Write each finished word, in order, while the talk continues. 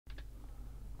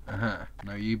Aha.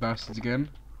 Now you bastards again.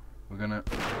 We're gonna...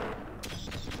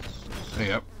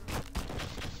 Hey up.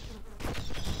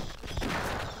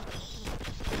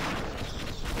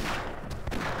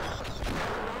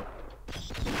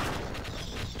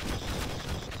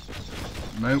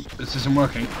 Nope, this isn't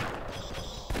working.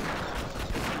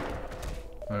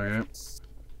 There we go.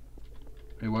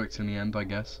 It worked in the end, I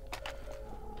guess.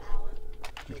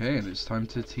 Okay, and it's time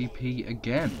to TP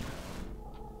again.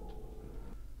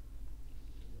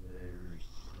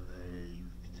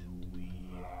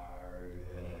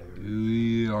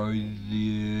 We are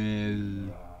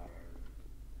the...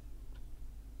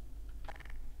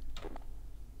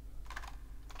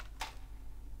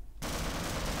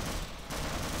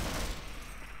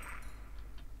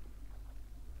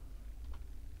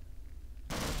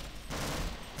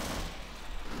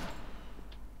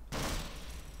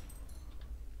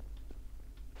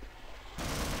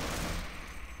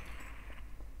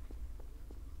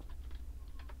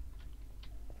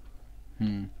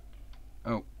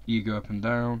 Oh, you go up and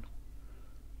down.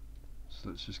 So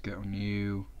let's just get on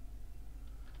you.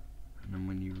 And then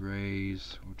when you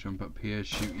raise, we'll jump up here,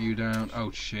 shoot you down.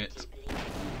 Oh shit.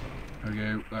 There we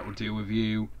go, that will deal with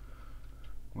you.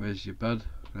 Where's your bud?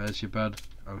 There's your bud.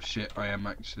 Oh shit, I am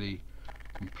actually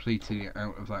completely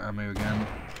out of that ammo again.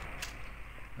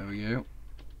 There we go.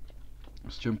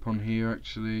 Let's jump on here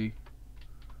actually.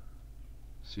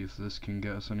 See if this can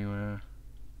get us anywhere.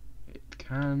 It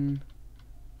can.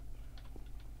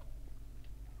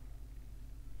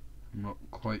 I'm not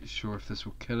quite sure if this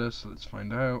will kill us, so let's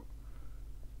find out.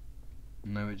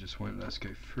 No, it just won't let us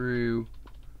go through.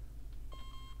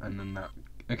 And then that.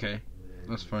 Okay,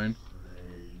 that's fine.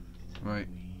 Right,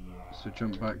 so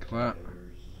jump back that.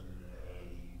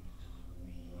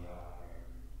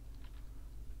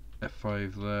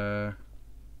 F5 there.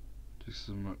 Just 'cause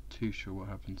I'm not too sure what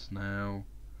happens now.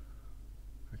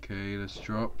 Okay, this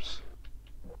drops.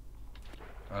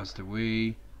 As do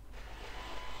we.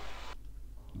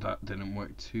 That didn't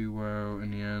work too well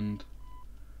in the end.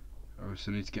 I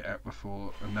also need to get out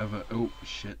before another... Oh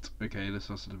shit, okay, this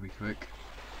has to be quick.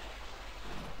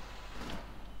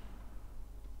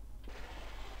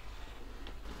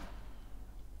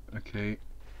 Okay,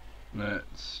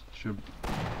 let's jump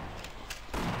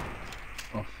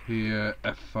off here,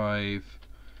 F5,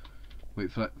 wait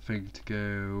for that thing to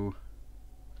go,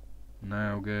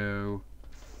 now go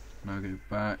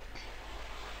back.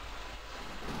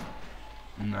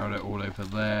 Now they're all over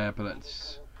there, but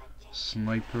let's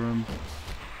sniper them.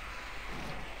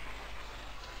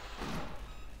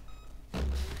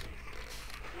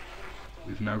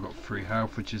 We've now got 3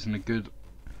 health, which isn't a good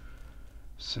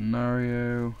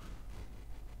scenario.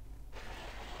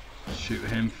 Shoot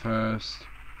him first.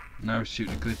 Now shoot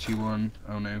the glitchy one.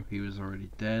 Oh no, he was already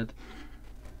dead.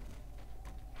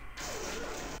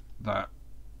 That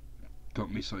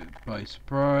got me by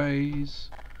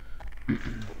surprise.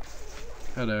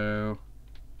 Hello.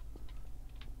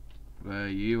 There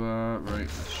you are. Right,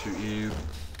 let's shoot you.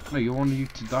 No, you want you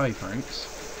to die,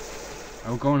 thanks.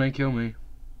 Oh, go on and kill me.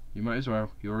 You might as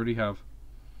well. You already have.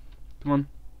 Come on.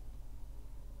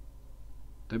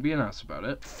 Don't be an ass about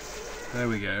it. There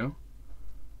we go.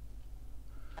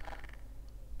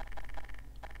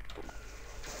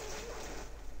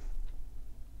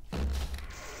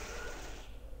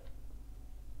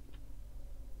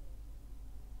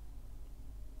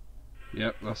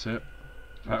 Yep, that's it.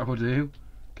 That will do.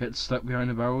 Get stuck behind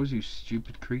the barrels, you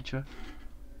stupid creature.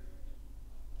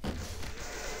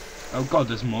 Oh god,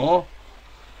 there's more?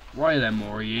 Why are there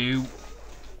more of you?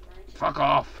 Fuck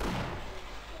off!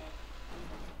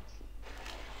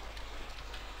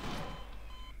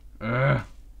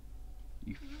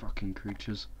 You fucking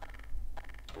creatures.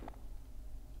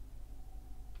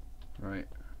 Right.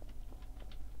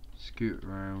 Scoot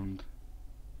around.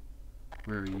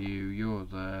 Where are you? You're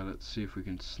there. Let's see if we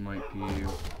can snipe you.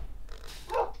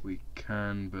 We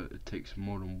can, but it takes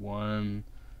more than one,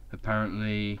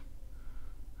 apparently.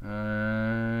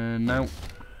 Now.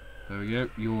 There we go.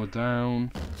 You're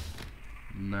down.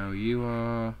 Now you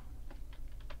are.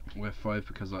 We're 5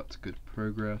 because that's good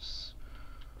progress.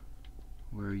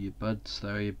 Where are your buds?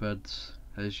 There are your buds.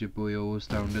 There's your boy always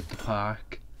down at the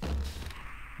park. I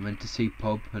meant to say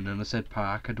pub and then I said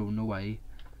park. I don't know why.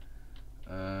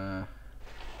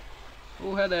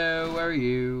 Oh, hello, where are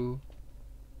you?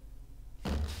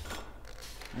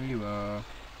 There you are.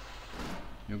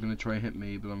 You're gonna try and hit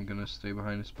me, but I'm gonna stay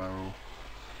behind this barrel.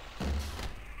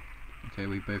 Okay,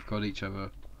 we both got each other.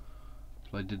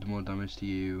 So I did more damage to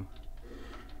you.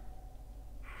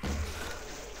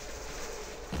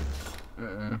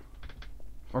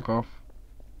 Fuck off.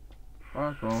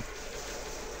 Fuck off.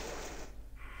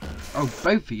 Oh,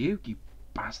 both of you, you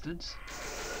bastards.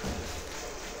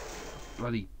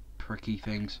 Bloody pricky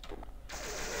things.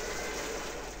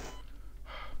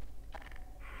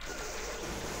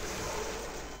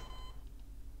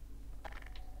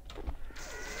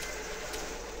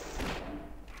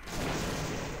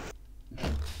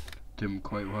 Didn't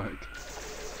quite work.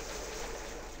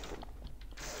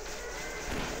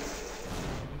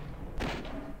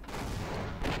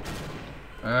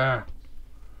 Ah!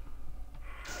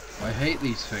 I hate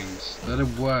these things. They're the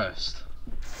worst.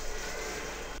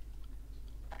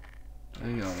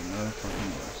 They are the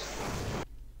fucking worst.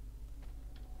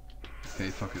 Okay,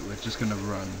 fuck it. We're just gonna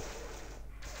run.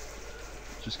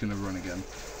 Just gonna run again.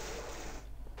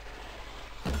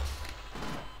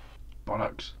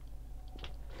 Bollocks.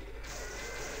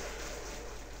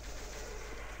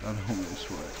 That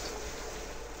almost worked.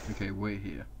 Okay, wait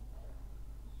here.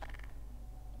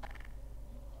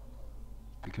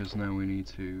 Because now we need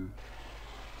to...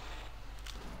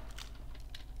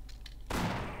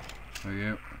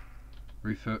 There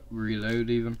we go.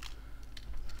 Reload even.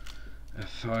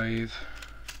 F5.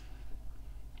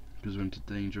 Because we're into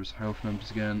dangerous health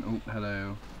numbers again. Oh,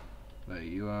 hello. There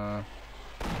you are.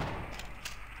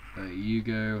 There you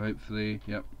go, hopefully.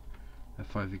 Yep.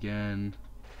 F5 again.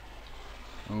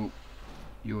 Oh,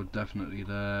 you're definitely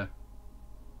there.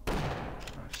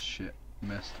 Oh shit,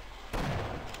 missed.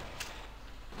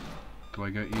 Do I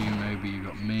got you? No, but you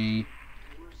got me.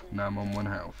 Now I'm on 1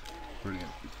 health. Brilliant.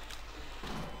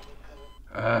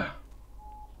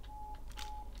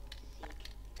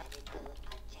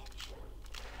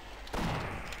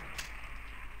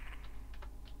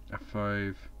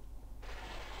 F5.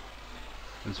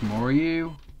 There's more of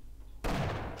you?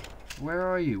 Where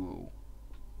are you all?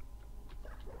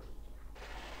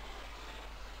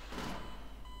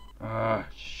 Ah,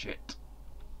 shit.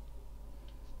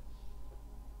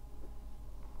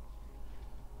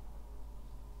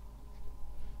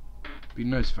 Be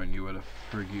nice if I knew where the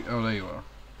frig you... Oh, there you are.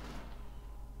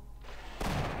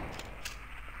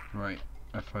 Right,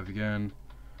 F5 again.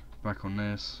 Back on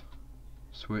this.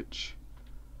 Switch.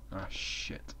 Ah,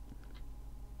 shit.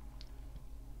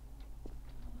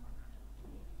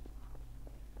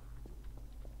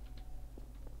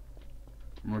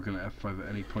 I'm not going to F5 at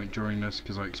any point during this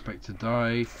because I expect to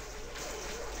die.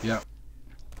 Yep.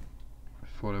 I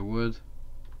thought I would.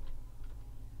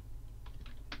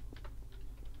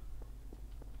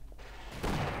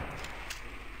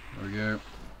 There we go.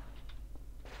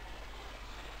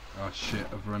 Oh shit,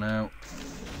 I've run out.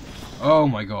 Oh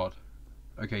my god.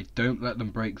 Okay, don't let them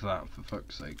break that for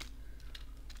fuck's sake.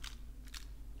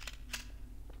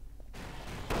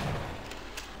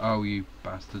 Oh, you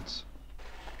bastards.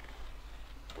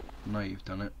 Now you've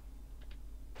done it.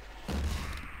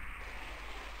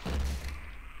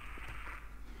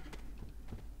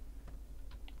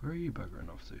 Where are you buggering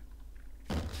off to?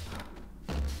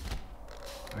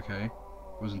 Okay,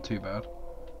 wasn't too bad.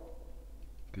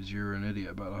 Because you're an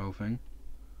idiot about the whole thing.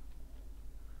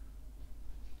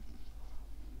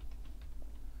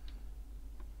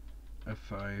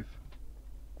 F5.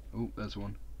 Oh, there's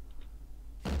one.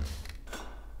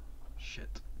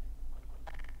 Shit.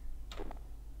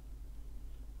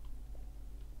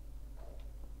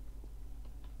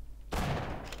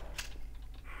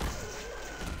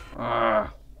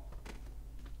 Ah!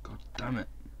 God damn it.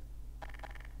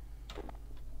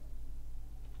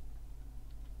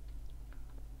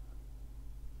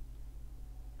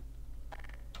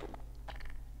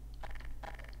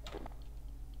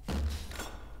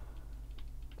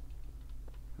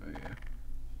 Oh yeah.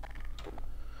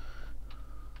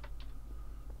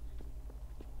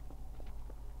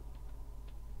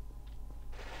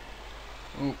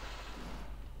 Oh.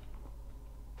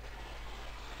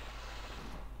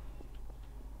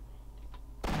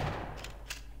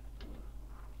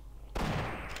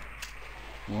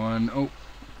 One. Oh.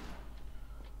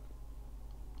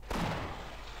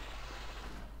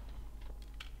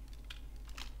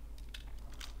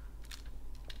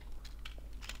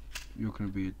 You're gonna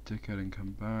be a dickhead and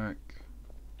come back.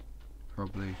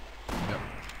 Probably. Yep.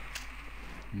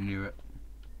 Knew it.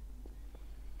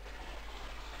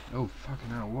 Oh fucking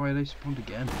hell, why are they spawned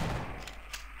again?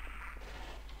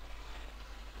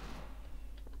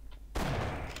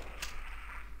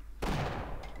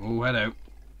 Oh hello.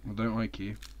 I don't like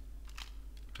you.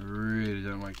 I really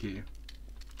don't like you.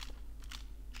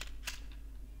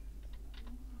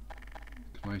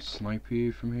 Can I snipe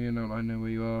you from here now that I know where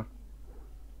you are?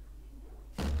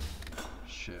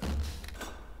 Shit.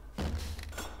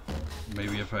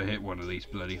 Maybe if I hit one of these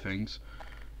bloody things.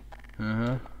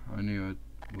 I knew I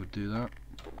would do that.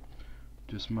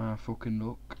 Just my fucking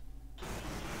luck.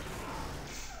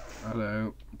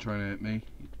 Hello, trying to hit me,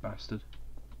 you bastard.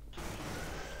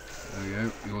 There we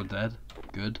go, you're dead.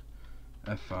 Good.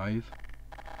 F5.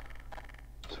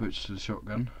 Switch to the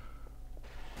shotgun.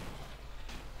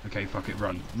 Okay, fuck it,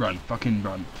 run. Run, fucking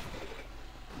run.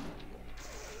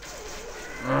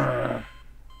 Urgh.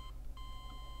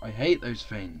 I hate those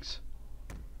things.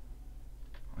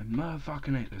 I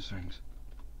motherfucking hate those things.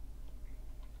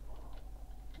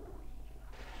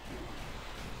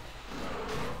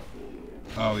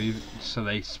 Oh, so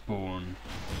they spawn.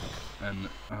 And,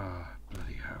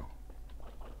 bloody hell.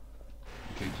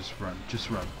 Okay, just run, just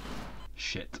run.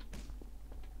 Shit.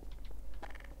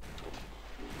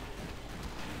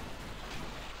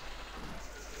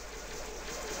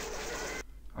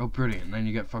 Oh, brilliant, then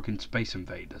you get fucking Space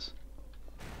Invaders.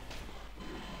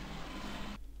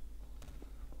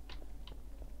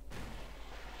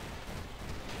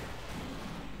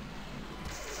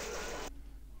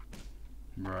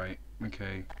 Right,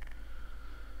 okay.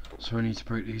 So I need to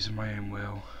break these in my own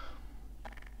will.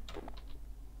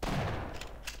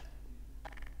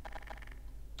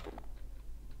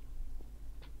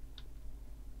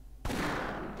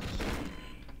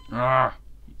 Ah,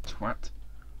 you twat.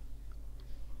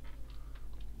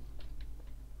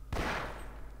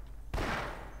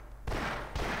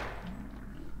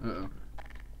 Uh-oh.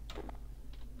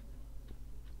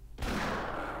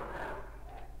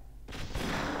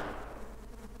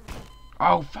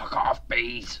 Oh, fuck off,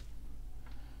 bees!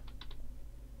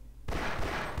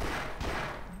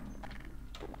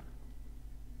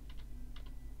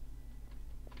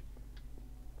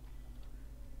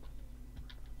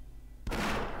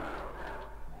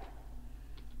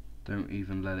 Don't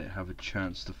even let it have a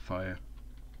chance to fire.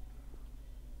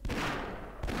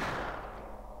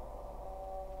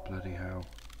 Bloody hell.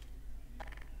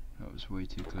 That was way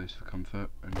too close for comfort.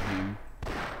 And him.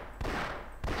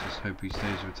 Let's just hope he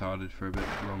stays retarded for a bit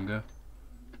longer.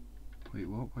 Wait,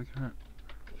 what? Why can't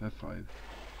F5?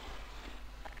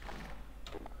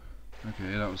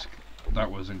 Okay,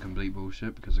 that wasn't complete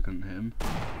bullshit because I couldn't hit him.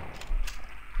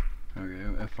 There we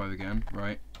go, F5 again,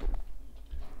 right.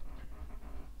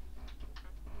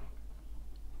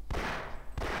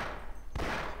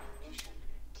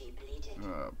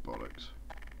 Bollocks.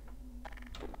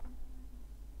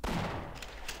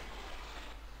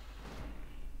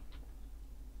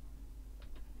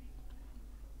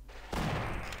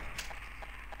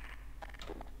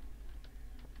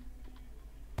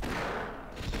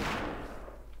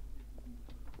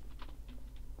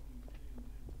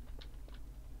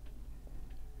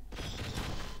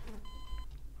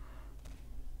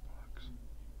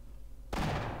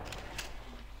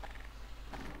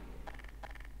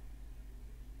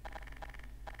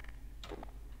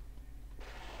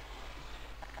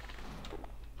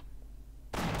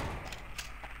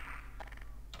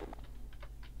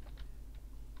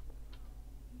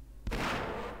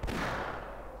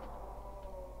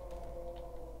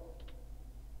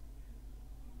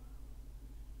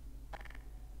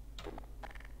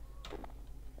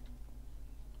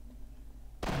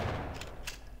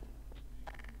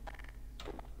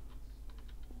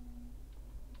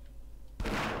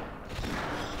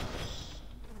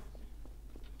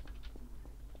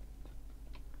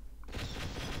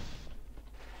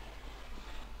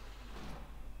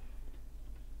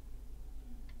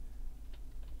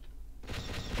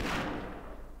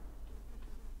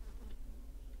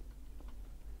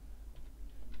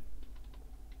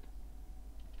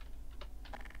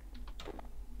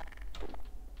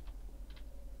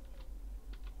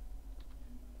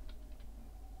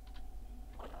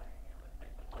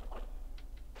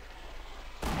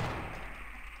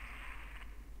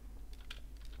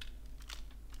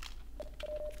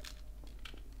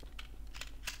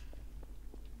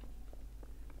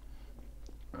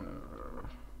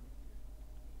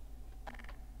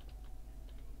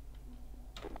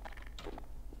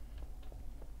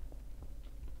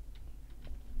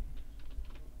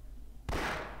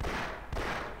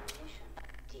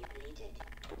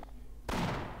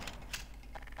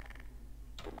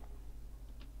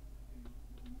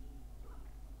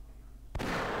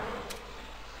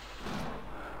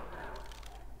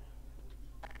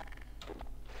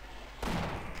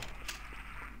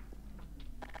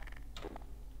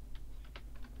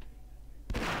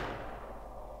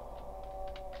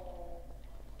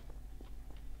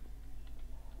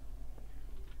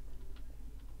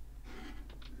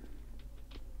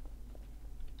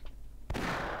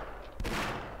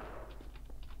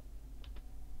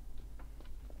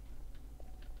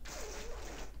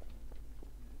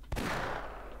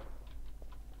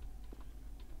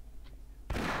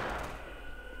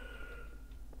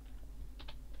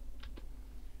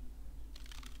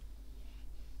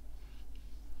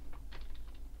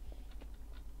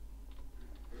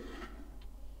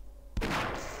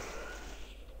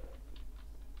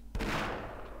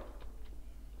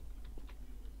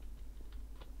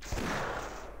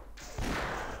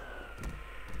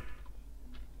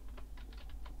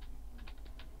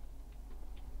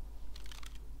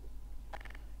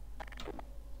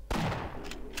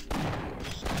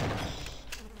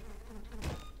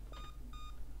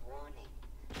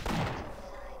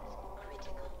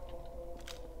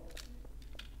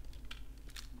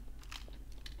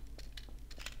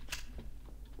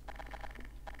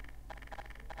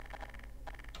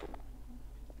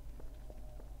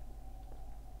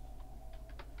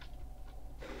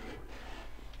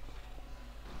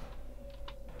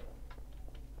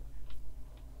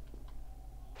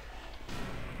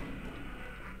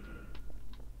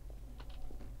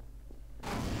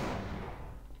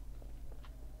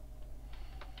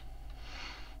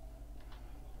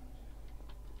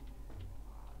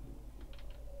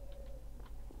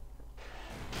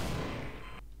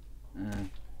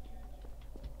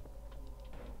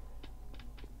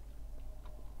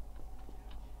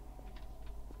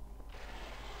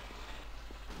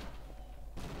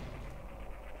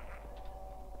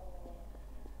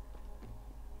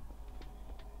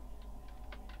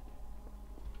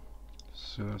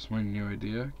 So that's my new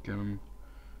idea. Get them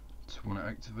to want to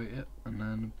activate it and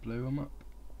then blow them up.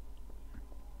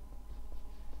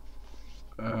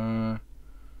 Oh.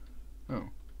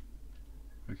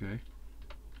 Okay.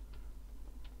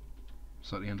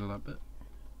 Is that the end of that bit?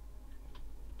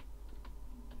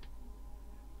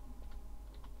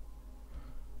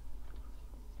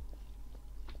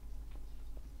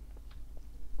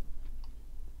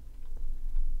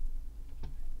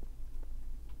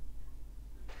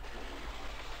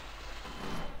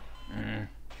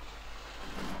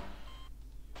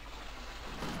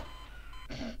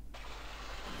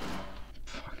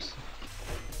 Fuck's sake.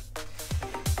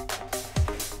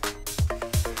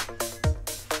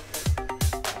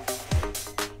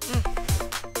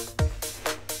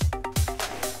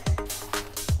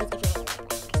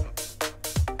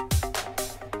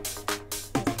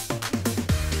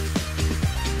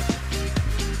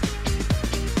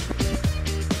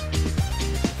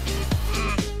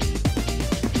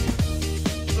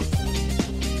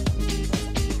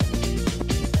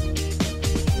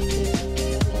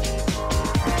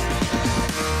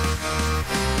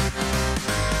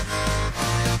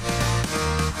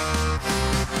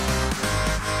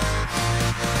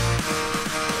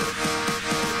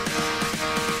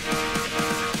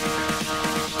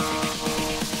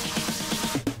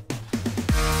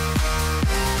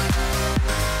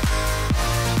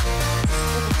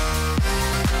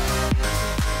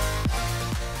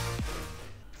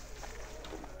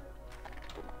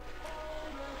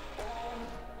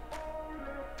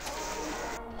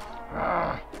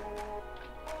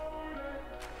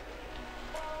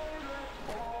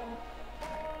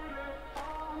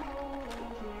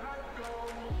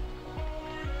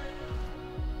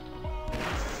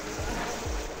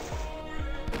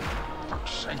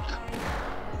 Fuck's sake.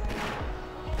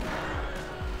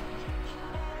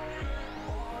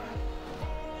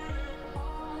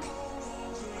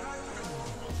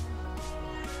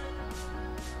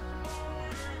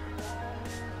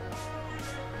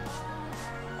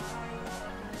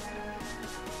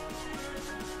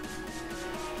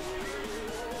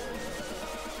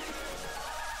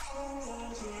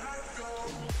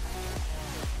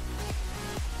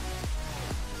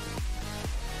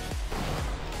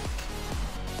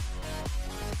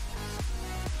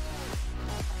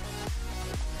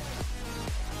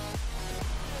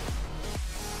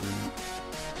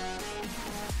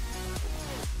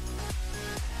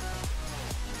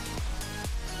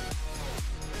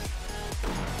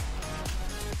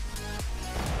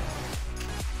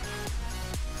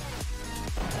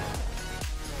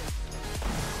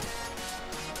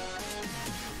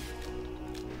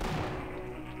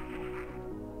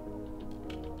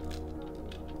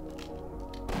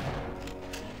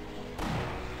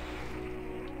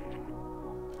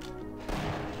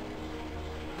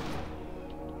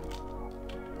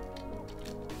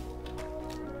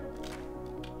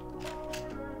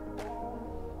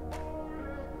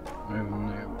 No ammo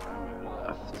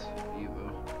left either.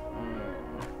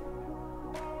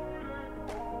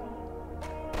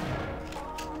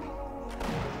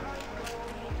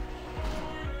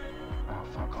 Oh,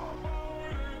 fuck off.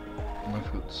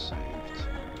 I've got saved.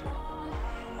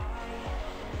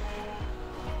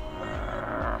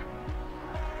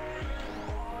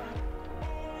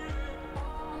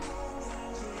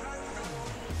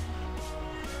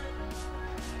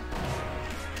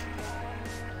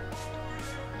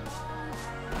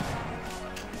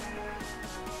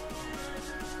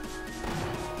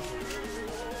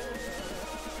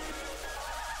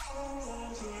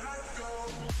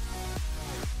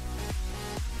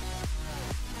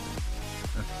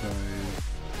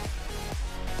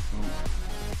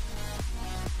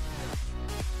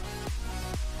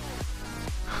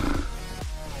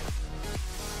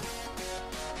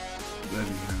 Bloody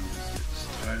hell, it's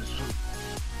tiresome.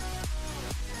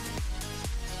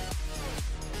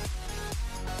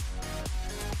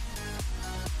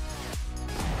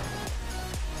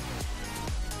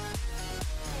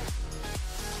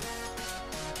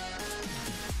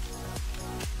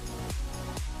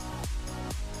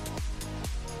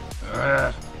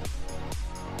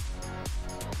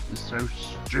 This is so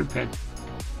stupid.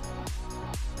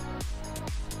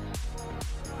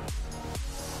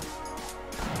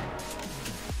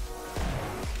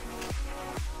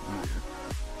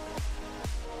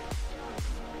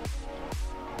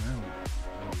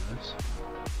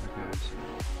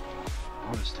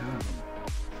 Oh, there's two of them.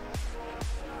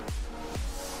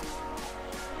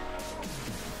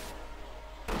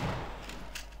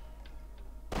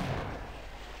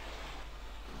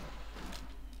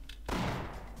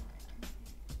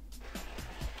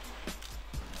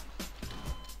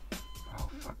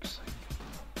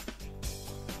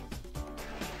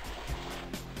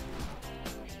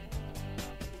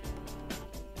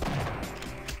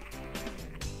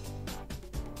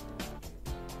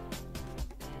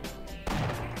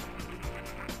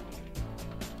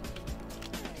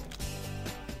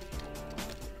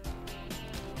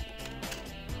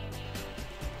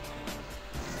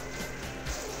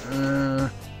 Shit.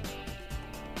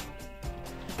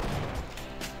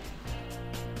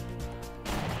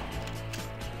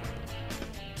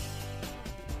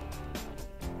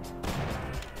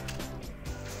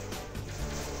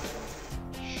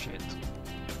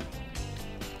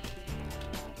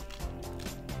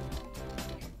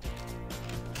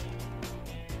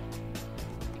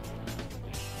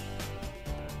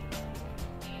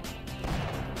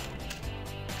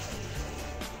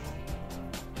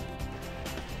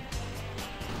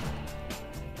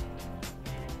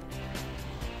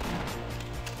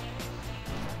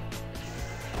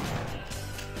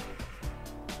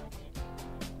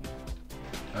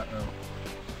 Uh-oh.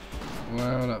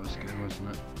 Well, that was good, wasn't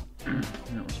it?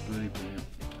 That was bloody brilliant.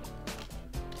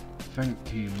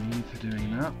 Thank you, me, for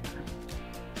doing that.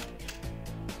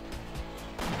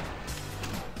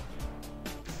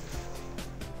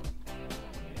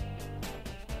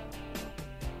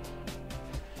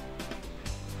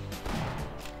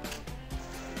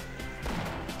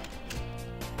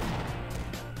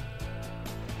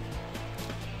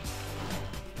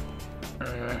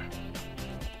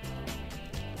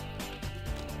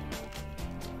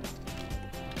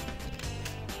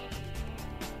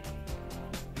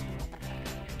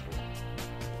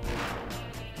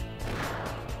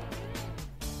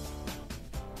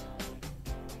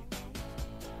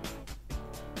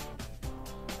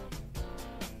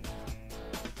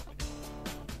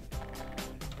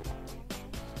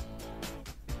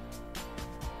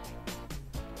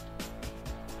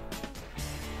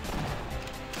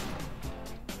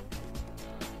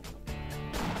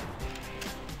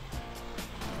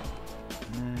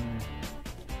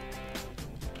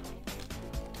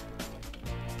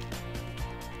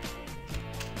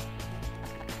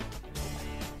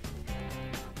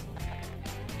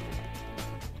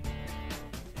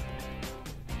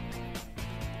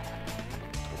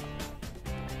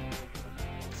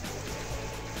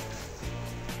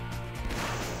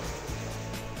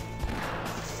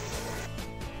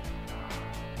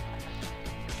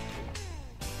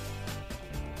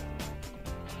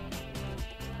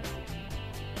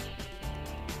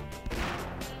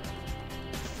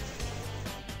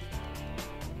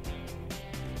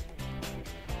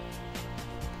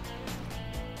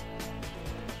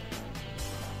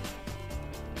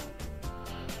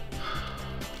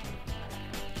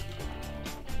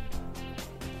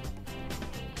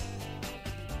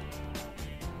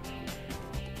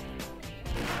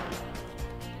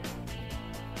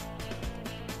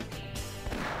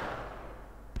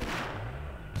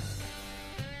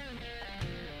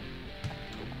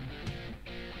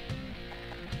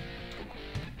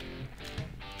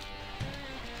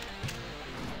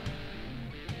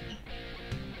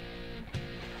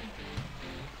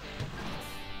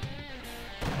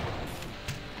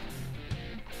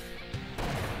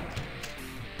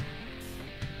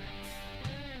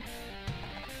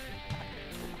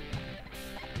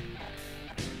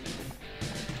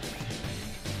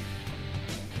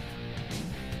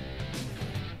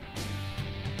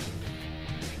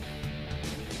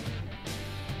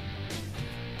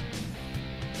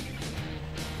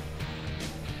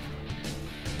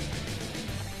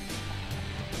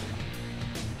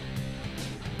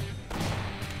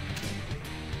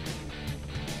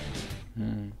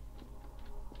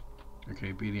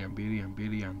 Okay, be the end, be the end, be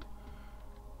the end.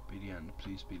 Be the end,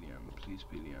 please be the end, please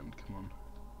be the end, come on.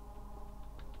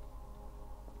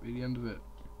 Be the end of it.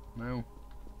 No.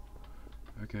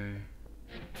 Okay.